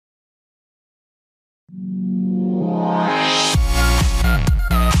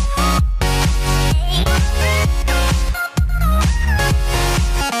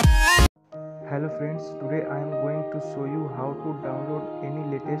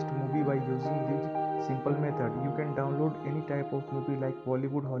latest movie by using this simple method. You can download any type of movie like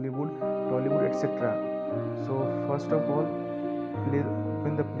Bollywood, Hollywood, Tollywood, etc. So first of all,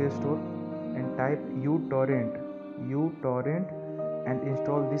 open the Play Store and type uTorrent and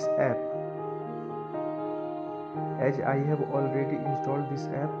install this app. As I have already installed this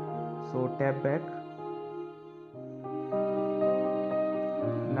app, so tap back.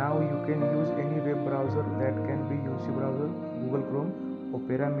 Now you can use any web browser, that can be UC browser, Google Chrome,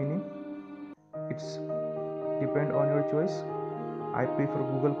 Opera Mini. It's depend on your choice. I prefer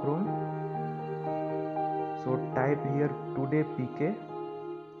Google Chrome. So type here today pk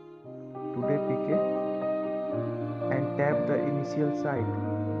and tap the initial site.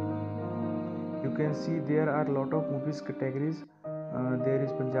 You can see there are a lot of movies categories. There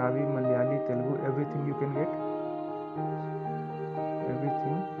is Punjabi, Malayali, Telugu, everything you can get,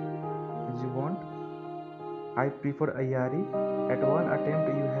 everything as you want. I prefer Ayari. At one attempt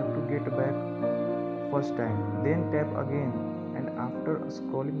you have to get back first time, then tap again, and after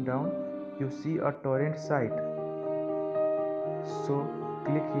scrolling down you see a torrent site. So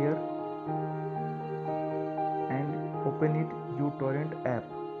click here and open it uTorrent app.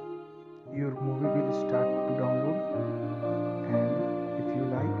 Your movie will start to download, and if you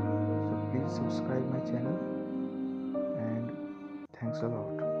like, so please subscribe my channel, and thanks a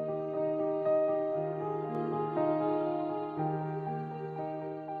lot.